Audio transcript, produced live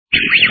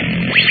Good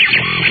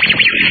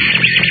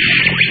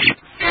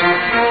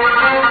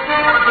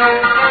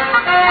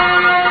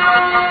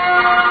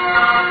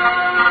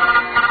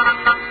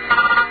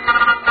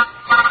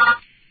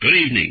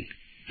evening.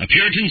 A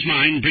Puritan's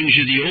Mind brings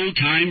you the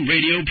old-time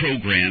radio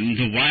program,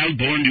 the Wild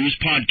Boar News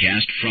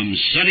Podcast from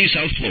sunny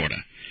South Florida.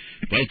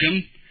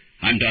 Welcome.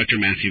 I'm Dr.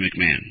 Matthew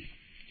McMahon.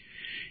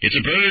 It's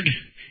a bird,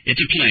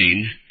 it's a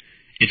plane,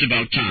 it's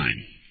about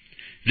time.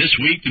 This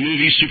week, the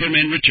movie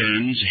Superman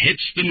Returns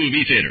hits the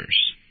movie theaters.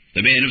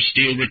 The Man of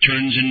Steel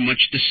returns in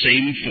much the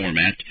same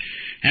format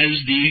as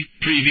the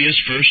previous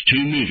first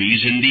two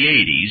movies in the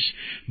 80s,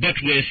 but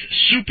with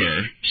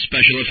super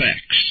special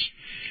effects.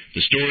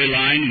 The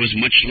storyline was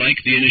much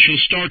like the initial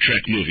Star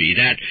Trek movie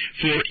that,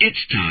 for its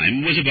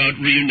time, was about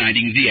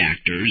reuniting the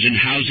actors and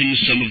housing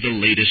some of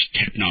the latest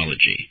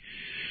technology.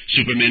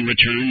 Superman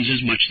Returns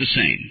is much the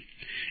same.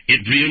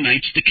 It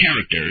reunites the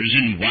characters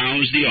and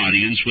wows the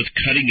audience with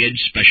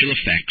cutting-edge special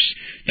effects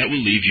that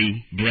will leave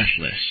you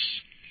breathless.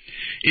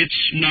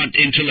 It's not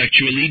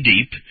intellectually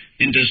deep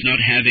and does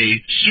not have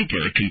a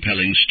super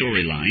compelling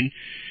storyline.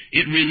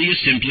 It really is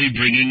simply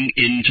bringing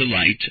into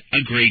light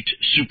a great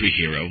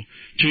superhero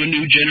to a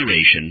new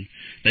generation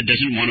that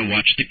doesn't want to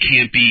watch the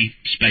campy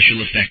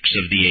special effects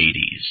of the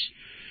 80s.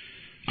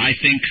 I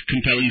think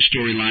compelling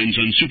storylines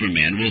on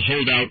Superman will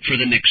hold out for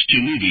the next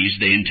two movies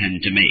they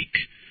intend to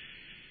make.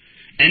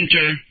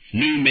 Enter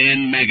New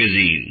Man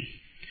Magazine.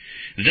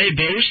 They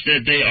boast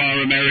that they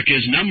are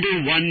America's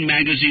 #1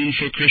 magazine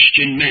for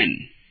Christian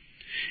men.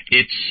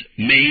 Its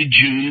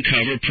May-June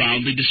cover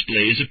proudly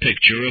displays a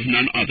picture of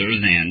none other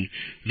than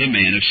the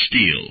Man of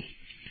Steel.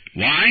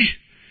 Why?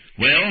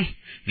 Well,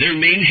 their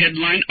main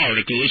headline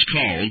article is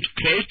called,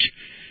 quote,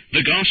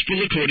 "The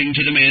Gospel According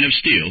to the Man of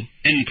Steel,"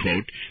 end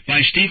quote,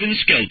 by Stephen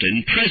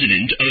Skelton,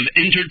 President of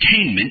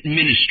Entertainment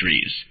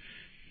Ministries.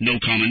 No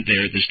comment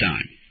there at this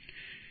time.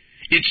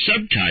 It's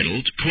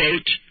subtitled,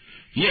 quote,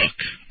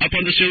 "Look, up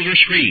on the silver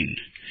screen.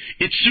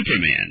 It's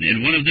Superman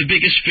in one of the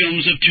biggest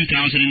films of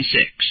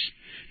 2006.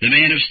 The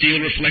Man of Steel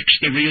reflects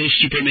the real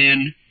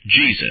Superman,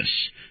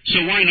 Jesus.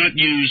 So why not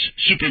use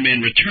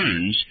Superman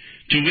Returns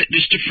to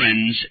witness to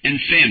friends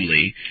and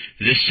family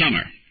this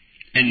summer,"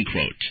 end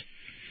quote.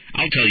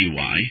 I'll tell you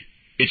why.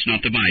 It's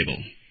not the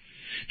Bible.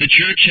 The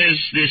church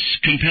has this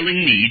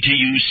compelling need to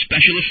use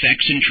special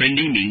effects and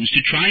trendy means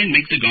to try and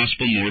make the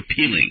gospel more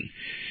appealing.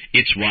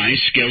 It's why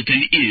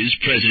Skelton is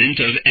president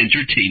of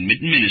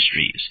Entertainment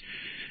Ministries.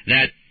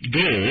 That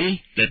goal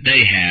that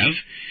they have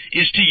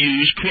is to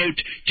use,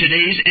 quote,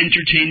 "today's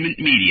entertainment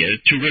media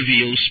to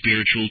reveal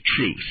spiritual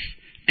truth,"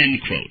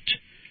 end quote.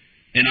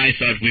 And I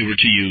thought we were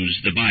to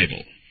use the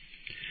Bible.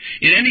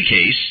 In any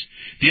case,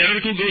 the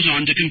article goes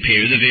on to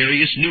compare the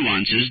various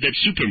nuances that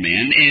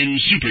Superman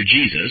and Super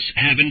Jesus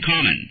have in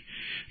common.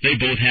 They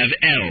both have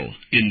L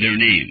in their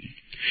name.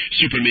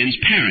 Superman's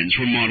parents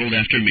were modeled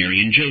after Mary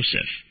and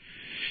Joseph.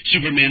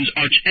 Superman's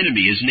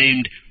archenemy is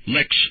named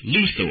Lex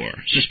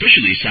Luthor,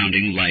 suspiciously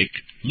sounding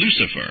like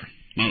Lucifer.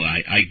 Well,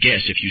 I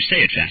guess if you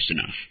say it fast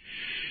enough.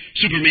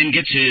 Superman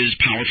gets his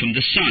power from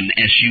the sun,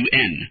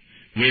 S-U-N,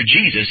 where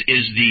Jesus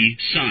is the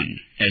Son,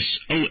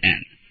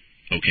 S-O-N.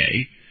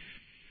 Okay.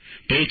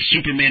 Both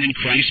Superman and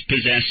Christ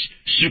possess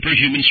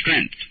superhuman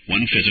strength,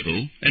 one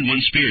physical and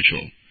one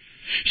spiritual.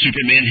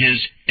 Superman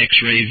has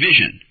X-ray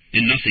vision,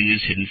 and nothing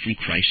is hidden from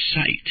Christ's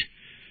sight.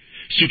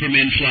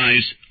 Superman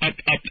flies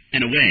up, up,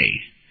 and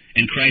away,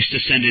 and Christ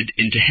ascended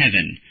into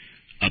heaven,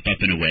 up,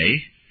 up, and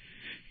away.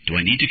 Do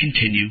I need to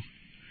continue?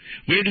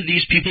 Where do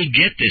these people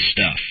get this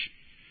stuff?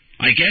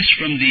 I guess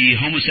from the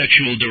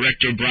homosexual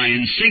director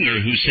Bryan Singer,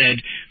 who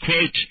said,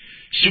 quote,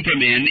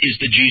 "Superman is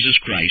the Jesus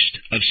Christ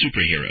of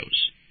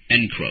superheroes,"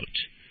 end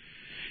quote.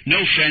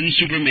 No, friends,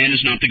 Superman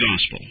is not the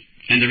gospel,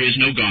 and there is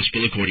no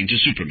gospel according to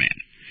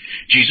Superman.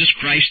 Jesus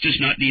Christ does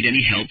not need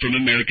any help from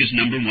America's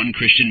 #1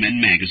 Christian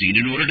Men magazine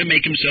in order to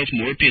make himself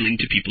more appealing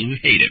to people who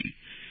hate him.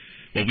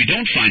 What we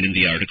don't find in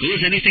the article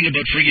is anything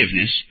about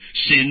forgiveness,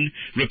 sin,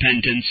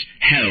 repentance,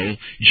 hell,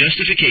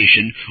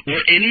 justification,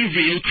 or any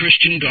real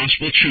Christian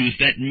gospel truth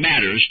that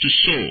matters to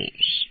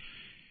souls.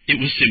 It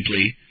was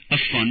simply a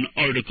fun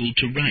article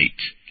to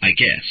write, I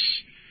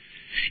guess.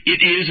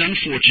 It is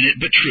unfortunate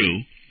but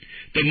true.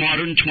 The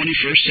modern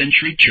 21st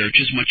century church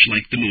is much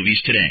like the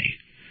movies today.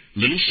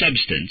 Little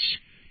substance,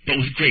 but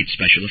with great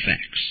special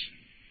effects.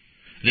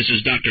 This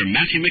is Dr.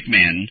 Matthew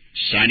McMahon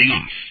signing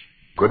off.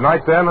 Good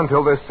night, then,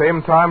 until this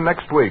same time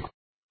next week.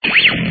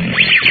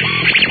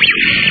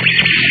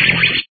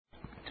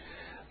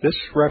 This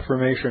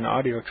Reformation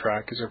audio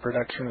track is a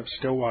production of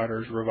Still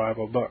Waters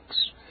Revival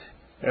Books.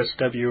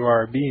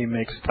 SWRB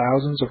makes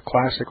thousands of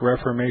classic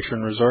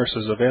Reformation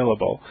resources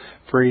available,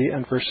 free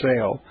and for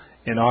sale,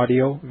 in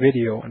audio,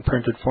 video, and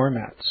printed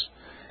formats.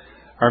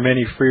 Our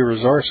many free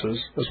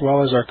resources, as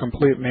well as our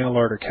complete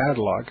mail-order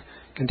catalog,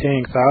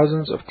 containing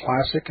thousands of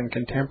classic and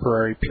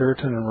contemporary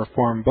Puritan and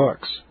Reformed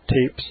books,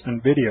 tapes,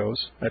 and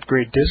videos at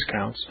great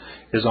discounts,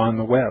 is on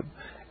the web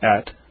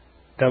at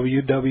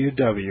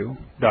www.swrb.com.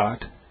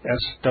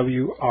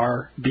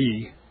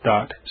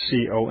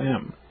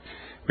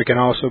 We can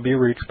also be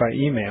reached by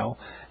email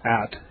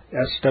at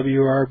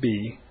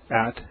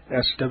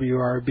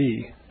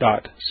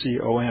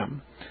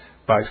swrb@swrb.com,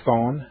 by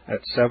phone at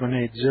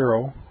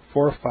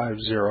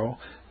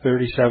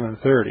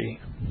 780-450-3730,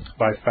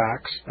 by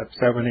fax at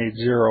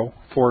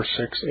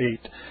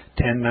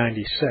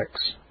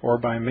 780-468-1096, or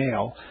by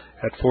mail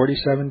at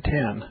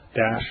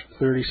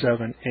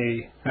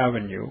 4710-37A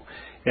Avenue,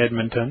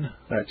 Edmonton,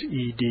 that's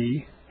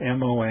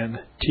Edmonton,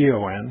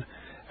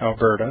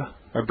 Alberta,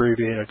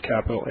 abbreviated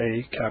capital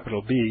A,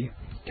 capital B,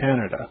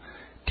 Canada,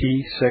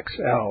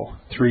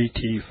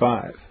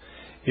 T6L3T5.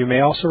 You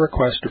may also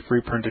request a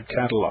free printed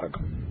catalog.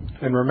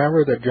 And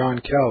remember that John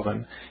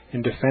Calvin,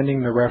 in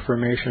defending the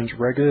Reformation's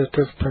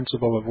regulative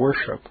principle of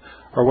worship,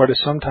 or what is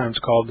sometimes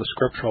called the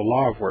scriptural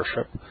law of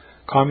worship,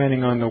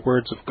 commenting on the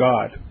words of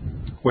God,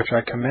 which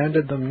I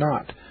commanded them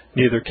not,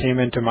 neither came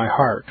into my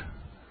heart,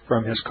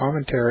 from his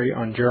commentary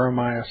on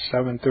Jeremiah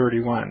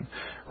 7:31,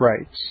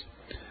 writes,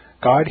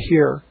 God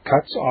here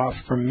cuts off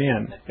from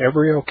men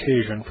every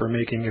occasion for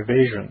making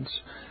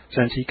evasions,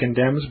 since he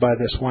condemns by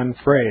this one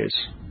phrase,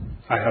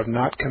 I have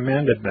not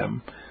commanded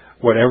them,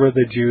 whatever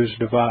the Jews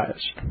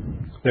devised.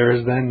 There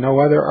is then no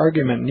other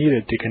argument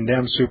needed to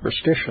condemn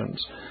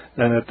superstitions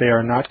than that they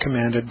are not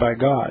commanded by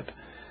God.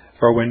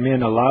 For when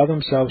men allow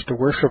themselves to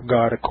worship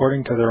God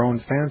according to their own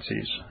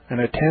fancies, and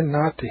attend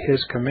not to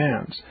his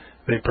commands,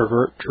 they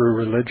pervert true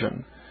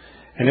religion.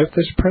 And if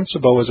this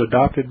principle was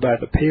adopted by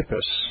the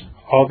Papists,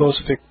 all those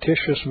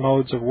fictitious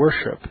modes of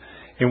worship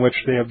in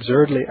which they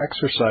absurdly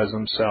exercise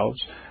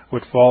themselves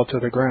would fall to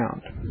the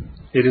ground.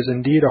 It is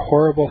indeed a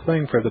horrible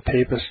thing for the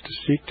Papists to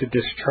seek to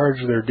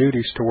discharge their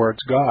duties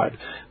towards God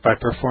by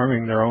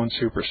performing their own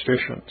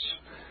superstitions.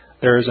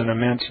 There is an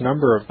immense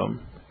number of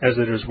them, as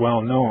it is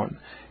well known,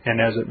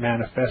 and as it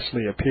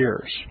manifestly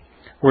appears.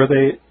 Were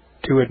they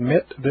to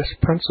admit this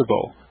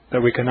principle,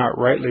 that we cannot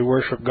rightly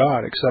worship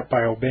God except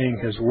by obeying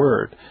his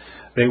word,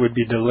 they would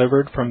be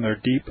delivered from their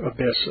deep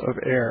abyss of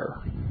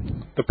error.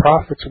 The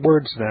prophet's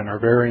words, then, are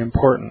very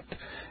important,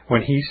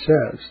 when he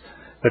says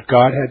that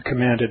God had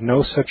commanded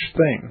no such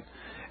thing,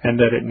 and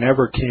that it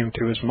never came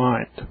to his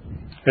mind,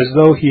 as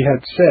though he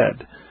had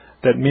said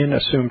that men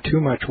assume too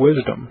much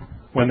wisdom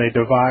when they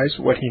devise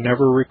what he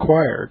never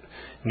required,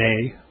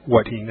 nay,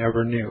 what he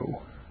never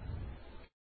knew.